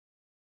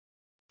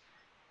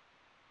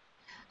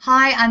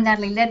Hi, I'm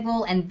Natalie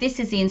Ledwell, and this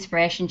is the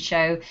Inspiration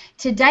Show.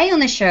 Today on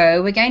the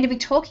show, we're going to be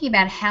talking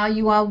about how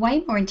you are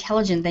way more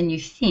intelligent than you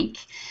think,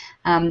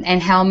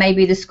 and how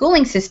maybe the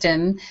schooling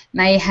system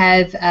may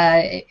have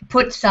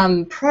put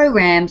some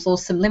programs or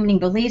some limiting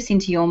beliefs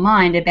into your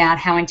mind about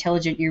how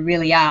intelligent you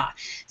really are.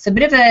 So a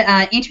bit of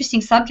an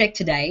interesting subject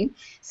today.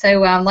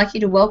 So I'd like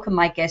you to welcome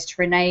my guest,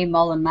 Renee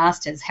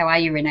Mollan-Masters. How are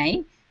you,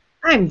 Renee?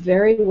 I'm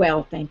very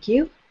well, thank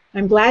you.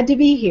 I'm glad to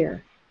be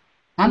here.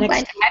 I'm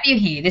glad to have you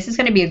here. This is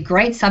going to be a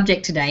great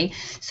subject today.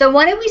 So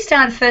why don't we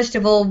start first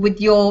of all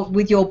with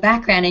your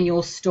background and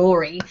your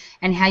story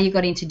and how you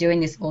got into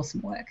doing this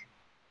awesome work.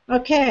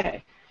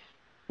 Okay.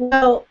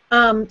 Well,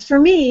 for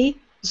me,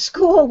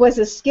 school was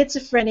a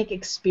schizophrenic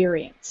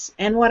experience.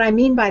 And what I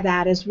mean by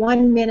that is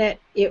 1 minute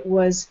it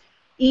was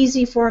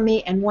easy for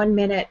me and 1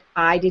 minute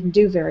I didn't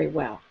do very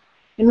well.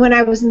 And when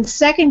I was in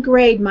second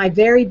grade, my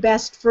very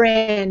best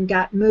friend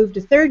got moved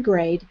to third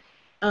grade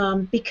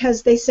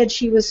because they said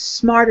she was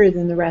smarter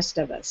than the rest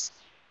of us.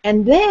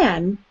 And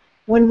then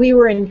when we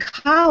were in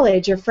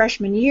college, our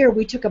freshman year,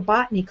 we took a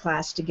botany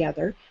class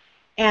together,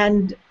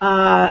 and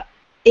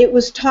it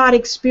was taught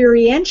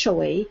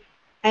experientially,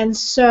 and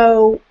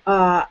so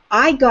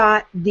I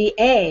got the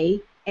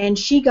A and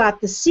she got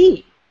the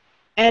C,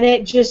 and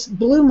it just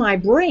blew my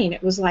brain.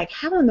 It was like,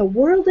 how in the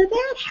world did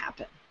that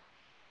happen?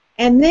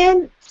 And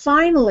then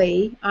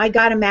finally I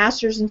got a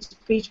master's in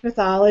speech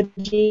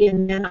pathology,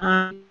 and then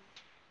I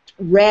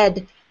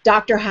read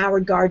Dr.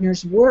 Howard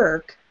Gardner's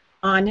work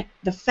on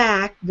the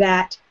fact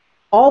that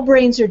all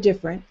brains are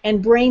different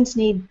and brains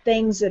need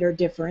things that are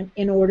different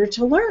in order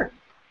to learn.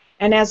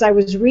 And as I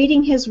was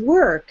reading his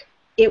work,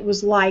 it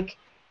was like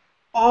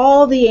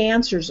all the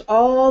answers,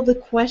 all the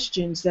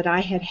questions that I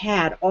had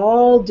had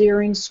all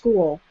during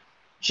school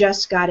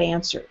just got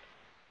answered.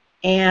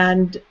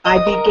 And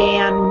I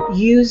began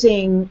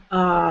using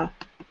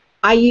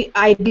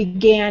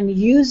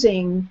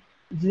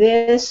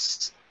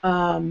this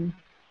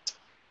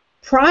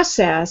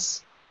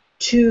process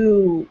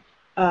to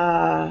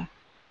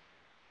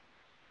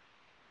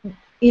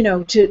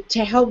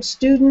to help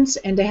students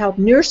and to help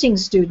nursing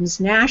students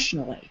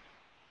nationally.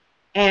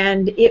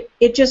 And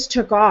it just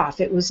took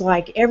off. It was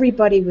like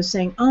everybody was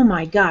saying, oh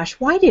my gosh,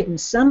 why didn't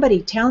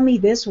somebody tell me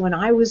this when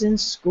I was in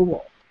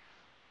school?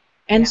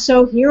 And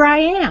so here I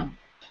am.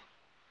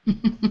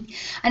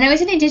 I know,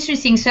 isn't it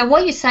interesting? So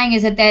what you're saying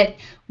is that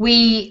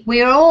we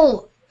are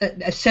all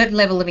a certain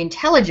level of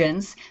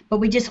intelligence, but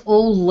we just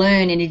all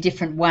learn in a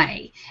different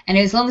way. And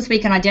as long as we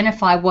can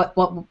identify what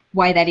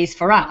way that is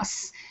for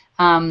us,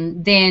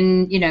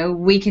 then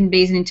we can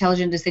be as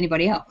intelligent as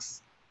anybody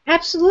else.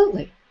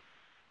 Absolutely.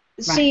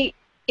 Right. See,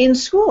 in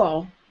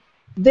school,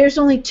 there's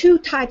only two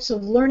types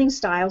of learning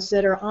styles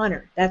that are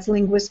honored. That's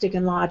linguistic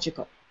and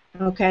logical.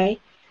 Okay?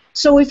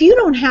 So if you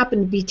don't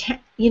happen to be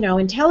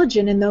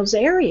intelligent in those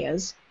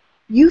areas,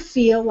 you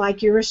feel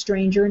like you're a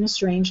stranger in a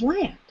strange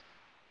land.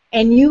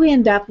 And you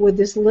end up with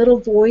this little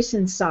voice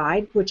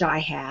inside, which I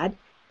had,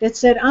 that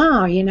said,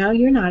 oh,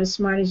 you're not as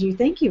smart as you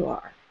think you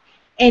are.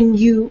 And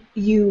you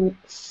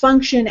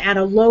function at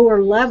a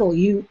lower level.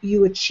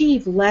 You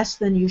achieve less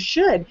than you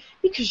should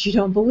because you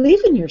don't believe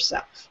in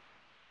yourself.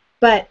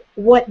 But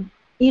believe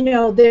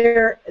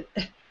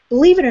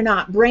it or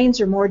not,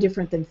 brains are more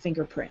different than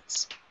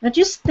fingerprints. Now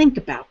just think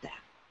about that.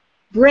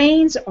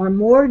 Brains are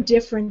more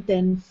different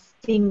than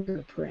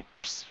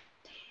fingerprints.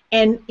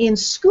 And in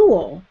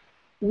school,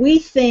 we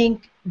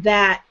think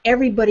that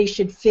everybody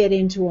should fit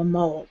into a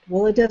mold.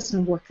 Well, it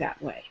doesn't work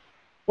that way.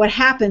 What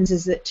happens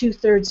is that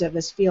 2/3 of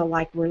us feel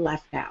like we're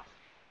left out.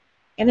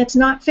 And it's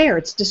not fair.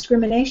 It's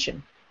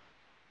discrimination.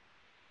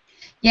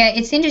 Yeah,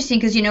 it's interesting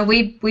because,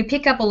 we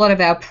pick up a lot of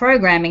our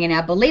programming and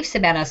our beliefs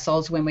about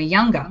ourselves when we're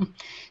younger.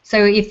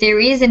 So if there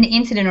is an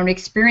incident or an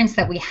experience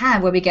that we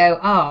have where we go,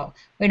 oh,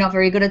 we're not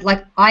very good at,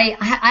 like, I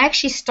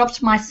actually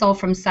stopped myself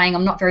from saying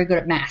I'm not very good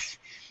at math,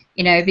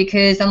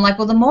 because I'm like,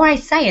 well, the more I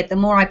say it, the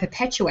more I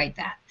perpetuate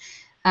that.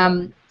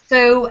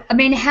 So, I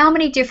mean, how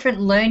many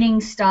different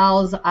learning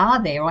styles are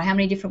there, or how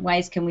many different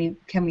ways can we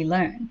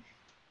learn?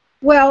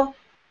 Well,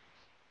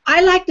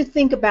 I like to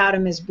think about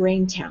them as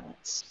brain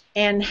talents.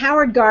 And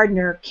Howard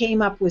Gardner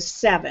came up with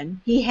 7.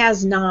 He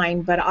has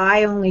 9, but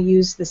I only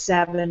use the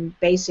 7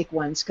 basic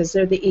ones because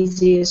they're the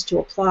easiest to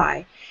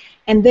apply.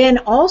 And then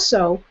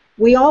also,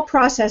 we all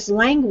process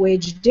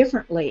language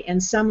differently,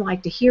 and some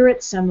like to hear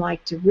it, some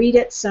like to read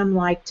it, some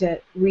like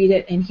to read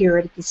it and hear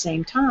it at the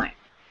same time.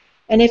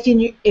 And if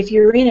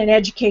you're in an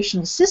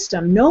educational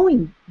system,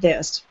 knowing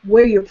this,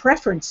 where your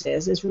preference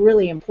is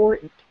really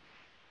important.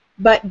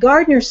 But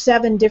Gardner's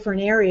 7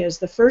 different areas.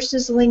 The first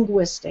is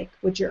linguistic,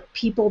 which are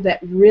people that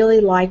really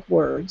like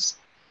words.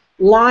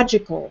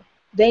 Logical,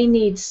 they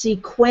need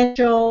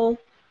sequential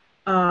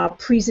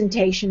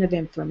presentation of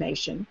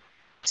information.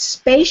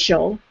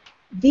 Spatial,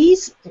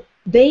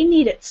 they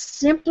need it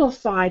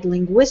simplified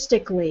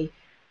linguistically,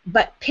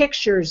 but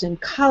pictures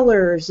and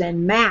colors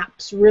and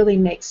maps really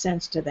make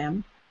sense to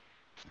them.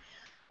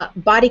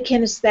 Body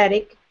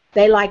kinesthetic,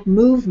 they like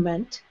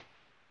movement.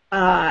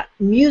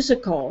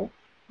 Musical,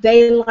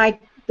 they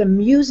like the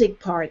music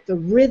part, the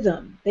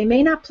rhythm. They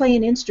may not play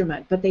an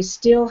instrument, but they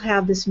still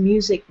have this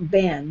music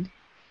bend.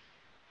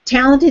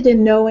 Talented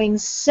in knowing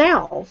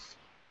self,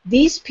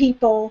 these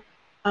people,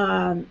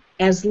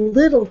 as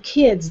little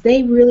kids,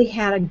 they really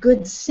had a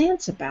good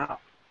sense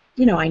about,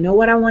 I know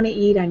what I want to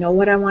eat, I know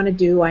what I want to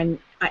do,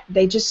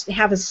 they just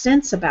have a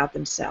sense about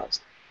themselves.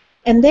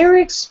 And they're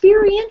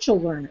experiential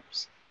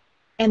learners.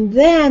 And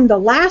then the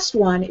last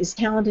one is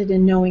talented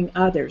in knowing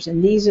others,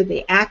 and these are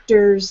the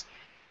actors.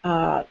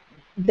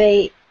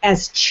 They,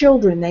 as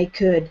children, they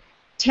could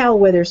tell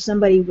whether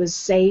somebody was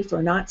safe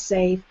or not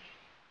safe,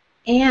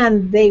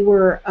 and they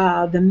were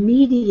the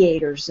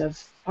mediators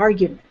of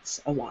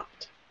arguments a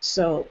lot.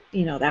 So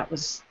that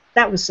was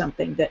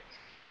something that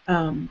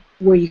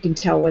where you can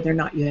tell whether or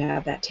not you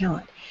have that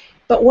talent.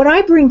 But what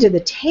I bring to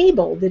the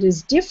table that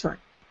is different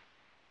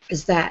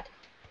is that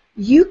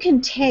you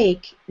can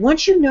take,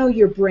 once you know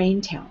your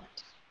brain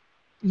talent,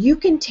 you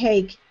can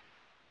take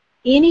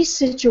any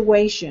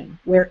situation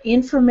where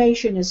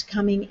information is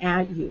coming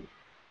at you,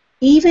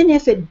 even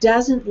if it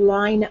doesn't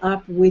line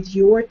up with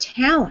your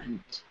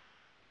talent,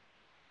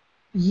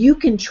 you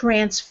can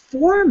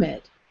transform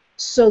it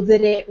so that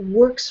it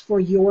works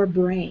for your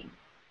brain.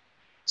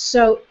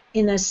 So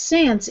in a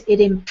sense, it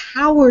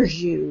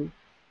empowers you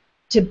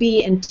to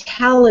be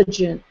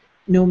intelligent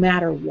no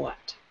matter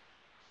what.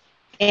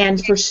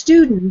 And for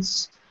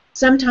students,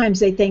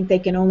 sometimes they think they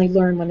can only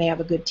learn when they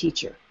have a good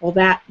teacher. Well,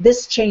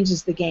 this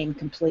changes the game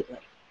completely.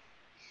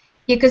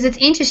 Yeah, because it's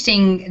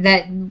interesting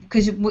that,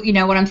 because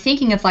what I'm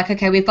thinking of, like,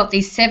 okay, we've got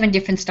these 7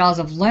 different styles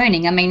of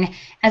learning. I mean,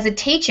 as a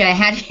teacher,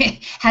 how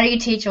do you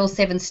teach all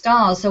 7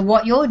 styles? So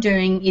what you're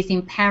doing is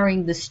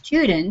empowering the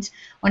student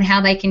on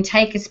how they can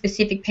take a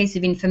specific piece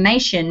of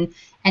information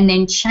and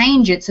then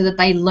change it so that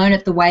they learn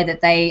it the way that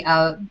they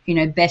are,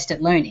 best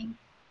at learning.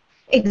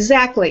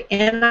 Exactly,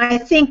 and I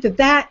think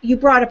that you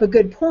brought up a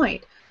good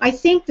point. I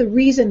think the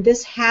reason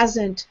this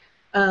hasn't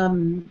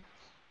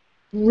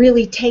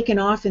really taken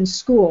off in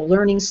school,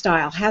 learning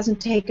style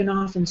hasn't taken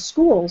off in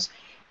schools,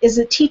 is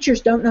that teachers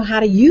don't know how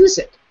to use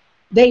it.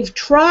 They've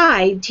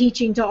tried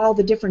teaching to all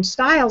the different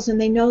styles, and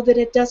they know that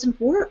it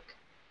doesn't work.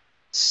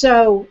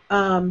 So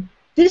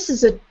this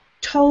is a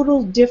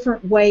total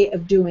different way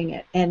of doing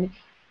it, and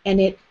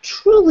it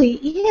truly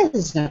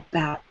is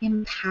about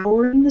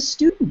empowering the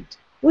student,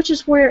 which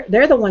is where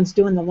they're the ones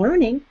doing the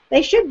learning.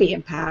 They should be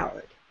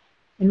empowered,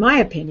 in my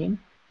opinion.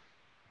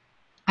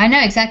 I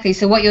know, exactly.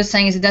 So what you're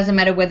saying is it doesn't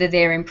matter whether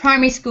they're in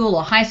primary school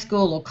or high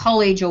school or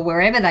college or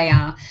wherever they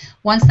are,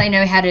 once they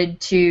know how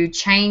to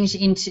change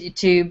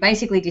to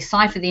basically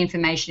decipher the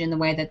information in the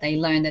way that they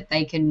learn, that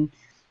they can,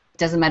 it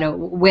doesn't matter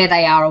where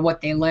they are or what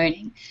they're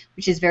learning,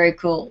 which is very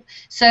cool.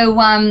 So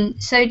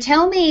so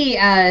tell me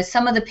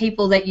some of the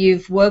people that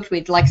you've worked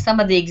with, like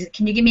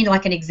can you give me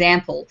like an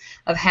example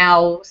of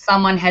how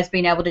someone has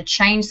been able to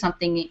change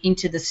something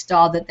into the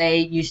style that they're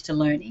used to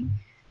learning?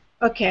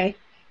 Okay.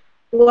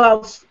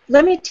 Well,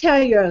 let me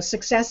tell you a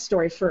success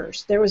story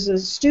first. There was a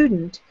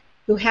student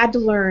who had to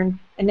learn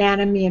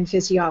anatomy and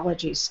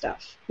physiology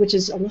stuff, which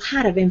is a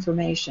lot of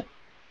information.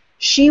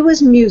 She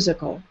was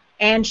musical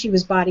and she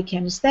was body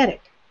kinesthetic.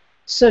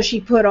 So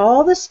she put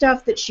all the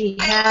stuff that she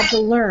had to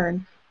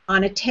learn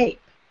on a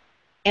tape.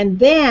 And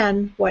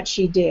then what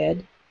she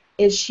did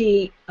is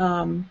she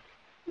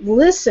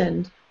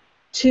listened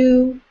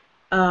to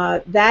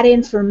that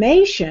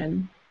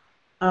information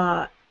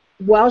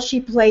while she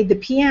played the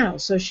piano.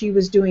 So she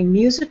was doing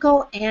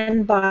musical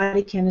and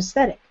body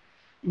kinesthetic.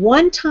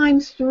 One time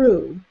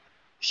through,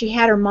 she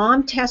had her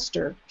mom test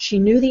her. She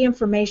knew the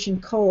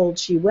information cold.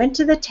 She went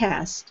to the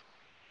test,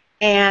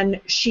 and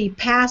she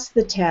passed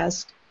the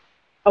test.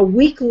 A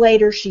week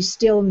later, she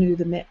still knew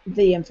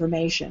the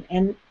information.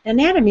 And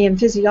anatomy and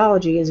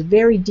physiology is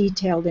very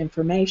detailed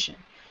information.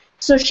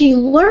 So she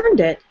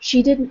learned it.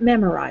 She didn't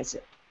memorize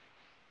it.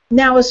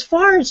 Now, as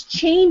far as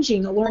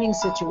changing a learning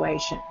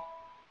situation,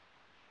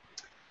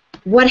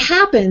 what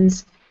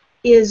happens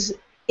is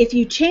if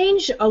you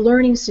change a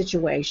learning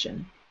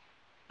situation,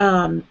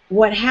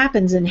 what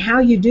happens and how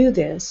you do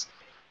this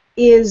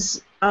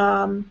is,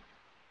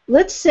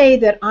 let's say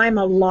that I'm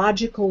a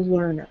logical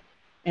learner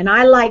and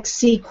I like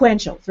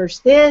sequential.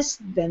 First this,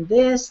 then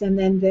this, and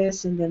then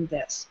this, and then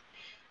this.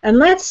 And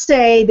let's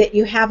say that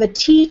you have a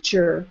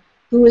teacher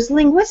who is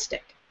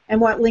linguistic. And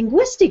what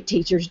linguistic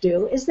teachers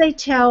do is they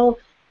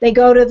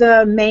go to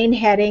the main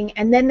heading,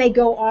 and then they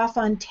go off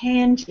on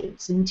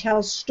tangents and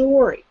tell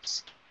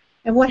stories.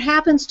 And what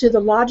happens to the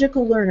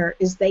logical learner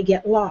is they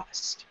get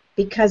lost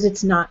because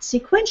it's not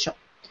sequential.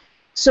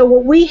 So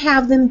what we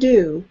have them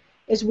do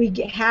is we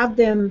have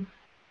them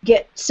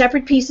get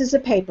separate pieces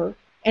of paper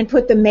and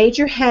put the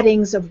major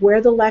headings of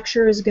where the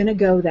lecture is going to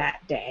go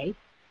that day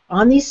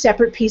on these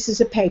separate pieces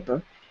of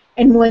paper.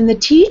 And when the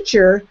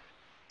teacher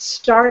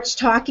starts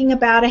talking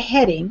about a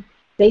heading,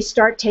 they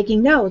start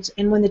taking notes.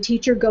 And when the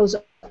teacher goes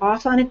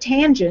off on a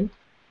tangent,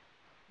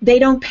 they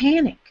don't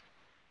panic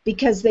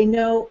because they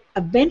know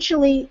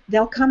eventually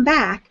they'll come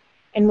back,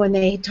 and when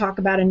they talk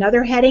about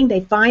another heading,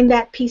 they find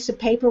that piece of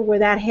paper where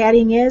that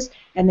heading is,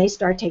 and they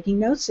start taking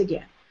notes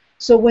again.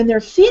 So when they're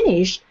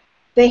finished,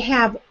 they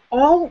have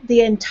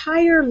the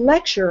entire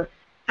lecture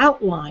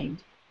outlined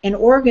and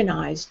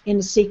organized in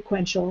a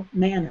sequential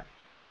manner.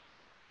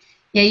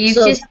 Yeah, you've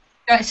So just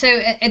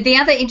so the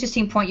other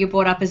interesting point you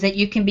brought up is that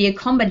you can be a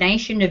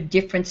combination of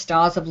different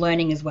styles of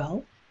learning as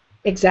well.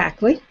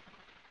 exactly.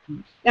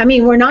 I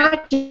mean, we're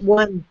not just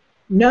one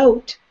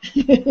note.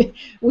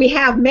 We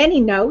have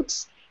many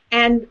notes,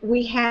 and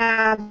we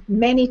have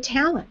many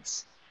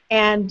talents.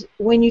 And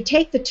when you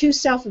take the two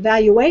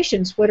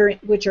self-evaluations,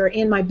 which are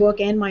in my book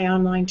and my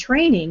online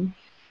training,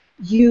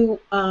 you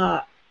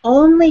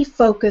only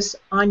focus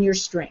on your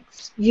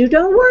strengths. You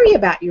don't worry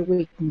about your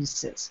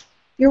weaknesses.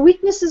 Your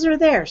weaknesses are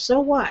there, so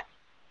what?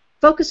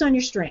 Focus on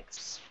your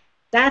strengths.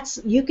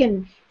 You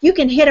can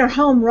hit a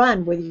home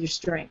run with your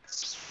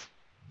strengths.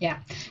 Yeah,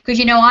 because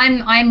you know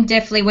I'm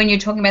definitely, when you're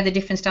talking about the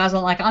different styles,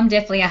 I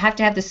have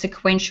to have the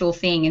sequential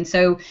thing. And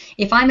so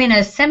if I'm in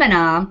a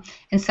seminar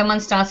and someone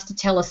starts to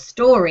tell a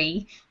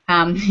story,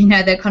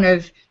 that kind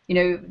of,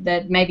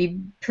 that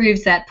maybe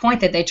proves that point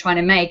that they're trying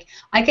to make,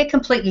 I get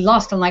completely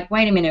lost. I'm like,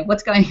 wait a minute,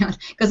 what's going on?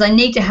 Because I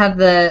need to have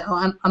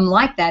I'm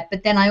like that.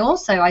 But then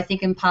I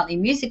think I'm partly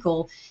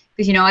musical,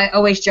 because I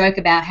always joke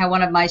about how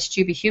one of my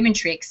stupid human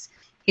tricks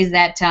is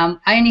that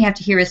I only have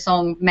to hear a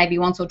song maybe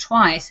once or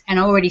twice, and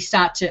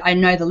I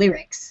know the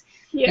lyrics.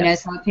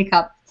 Yes. So I pick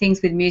up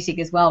things with music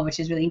as well, which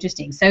is really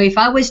interesting. So if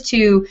I was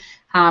to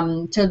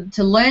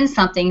learn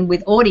something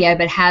with audio,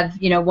 but have,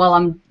 while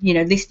I'm,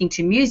 listening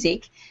to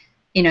music,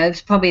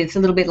 it's a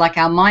little bit like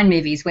our mind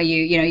movies, where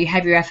you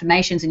have your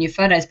affirmations and your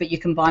photos, but you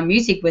combine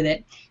music with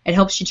it. It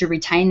helps you to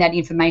retain that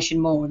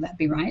information more. Would that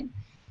be right?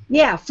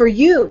 Yeah, for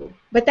you,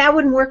 but that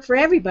wouldn't work for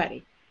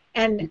everybody.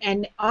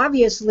 And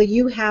obviously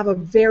you have a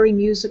very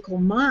musical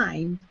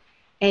mind,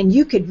 and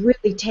you could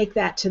really take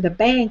that to the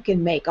bank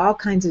and make all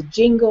kinds of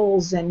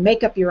jingles and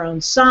make up your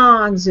own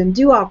songs and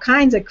do all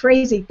kinds of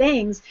crazy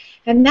things,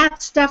 and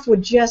that stuff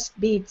would just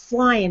be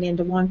flying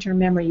into long-term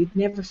memory. You'd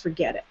never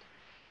forget it.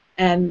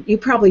 And you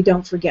probably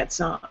don't forget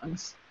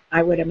songs,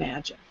 I would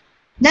imagine.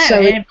 No,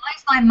 and it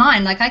blows my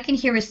mind. Like, I can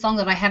hear a song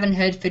that I haven't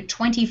heard for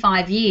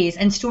 25 years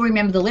and still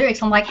remember the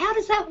lyrics. I'm like, how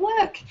does that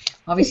work?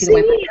 Obviously,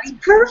 it's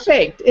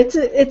perfect.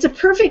 It's a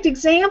perfect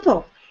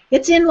example.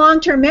 It's in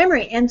long-term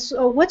memory. And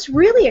so what's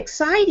really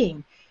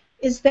exciting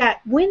is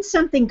that when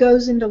something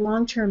goes into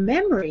long-term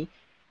memory,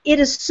 it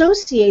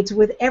associates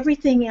with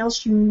everything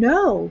else you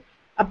know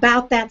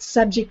about that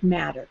subject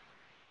matter.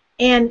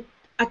 And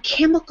a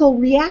chemical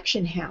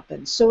reaction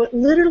happens. So it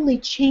literally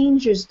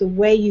changes the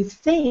way you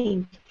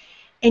think,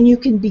 and you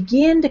can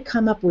begin to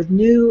come up with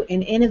new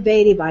and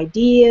innovative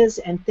ideas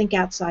and think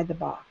outside the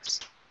box.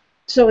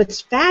 So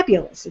it's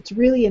fabulous. It's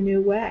really a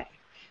new way.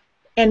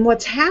 And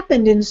what's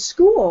happened in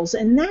schools,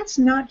 and that's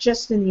not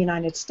just in the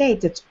United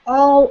States, it's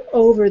all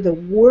over the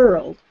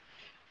world,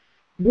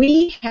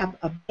 we have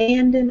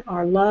abandoned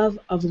our love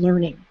of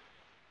learning.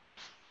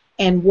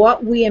 And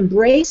what we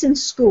embrace in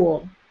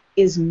school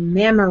is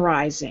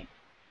memorizing.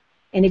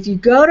 And if you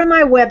go to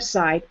my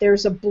website,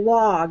 there's a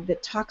blog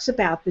that talks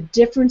about the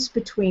difference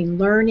between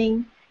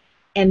learning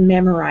and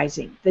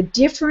memorizing. The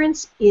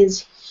difference is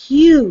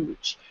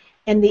huge,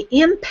 and the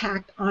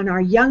impact on our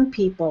young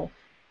people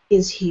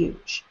is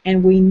huge.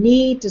 And we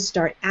need to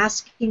start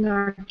asking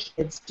our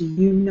kids, do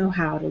you know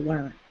how to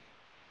learn?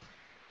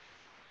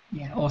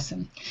 Yeah,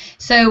 awesome.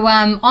 So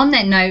on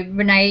that note,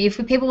 Renee, if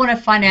people want to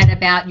find out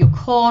about your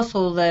course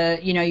or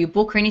your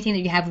book or anything that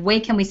you have, where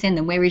can we send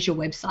them? Where is your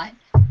website?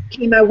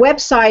 Okay, my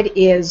website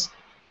is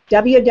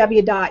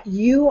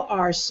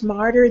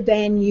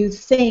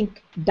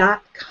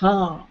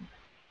www.youaresmarterthanyoutthink.com.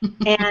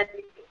 And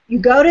you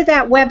go to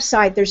that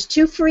website, there's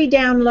 2 free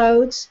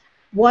downloads.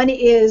 One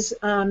is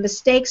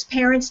mistakes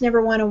parents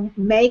never want to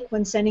make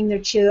when sending their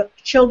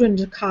children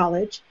to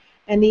college,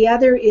 and the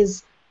other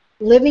is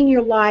living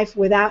your life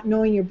without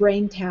knowing your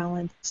brain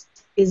talents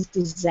is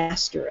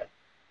disastrous.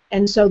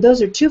 And so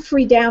those are 2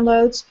 free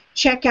downloads.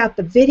 Check out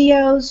the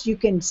videos. You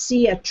can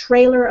see a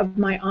trailer of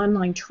my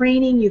online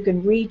training. You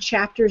can read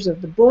chapters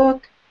of the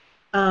book.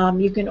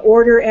 You can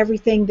order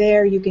everything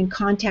there. You can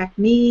contact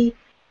me.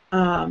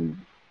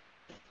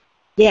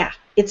 Yeah,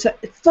 it's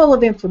full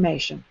of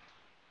information.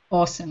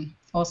 Awesome.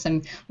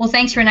 Awesome. Well,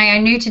 thanks, Renee. I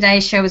knew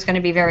today's show was going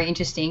to be very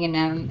interesting,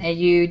 and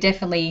you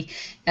definitely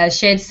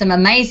shared some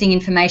amazing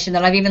information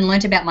that I've even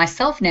learnt about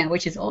myself now,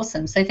 which is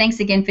awesome. So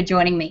thanks again for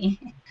joining me.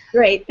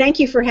 Great. Thank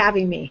you for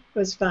having me. It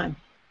was fun.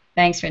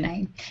 Thanks,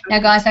 Renee. Now,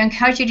 guys, I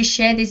encourage you to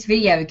share this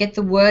video. Get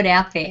the word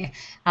out there.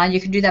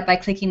 You can do that by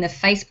clicking the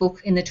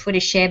Facebook and the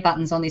Twitter share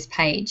buttons on this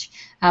page.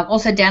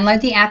 Also,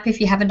 download the app if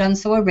you haven't done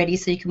so already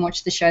so you can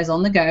watch the shows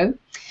on the go.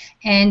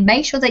 And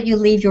make sure that you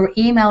leave your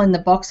email in the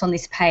box on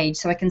this page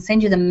so I can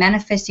send you the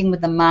Manifesting with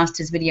the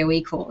Masters video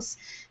e-course.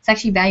 It's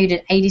actually valued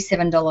at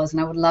 $87,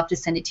 and I would love to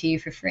send it to you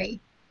for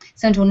free.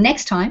 So until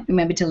next time,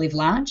 remember to live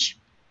large,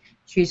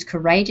 choose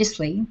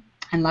courageously,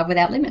 and love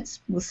without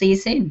limits. We'll see you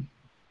soon.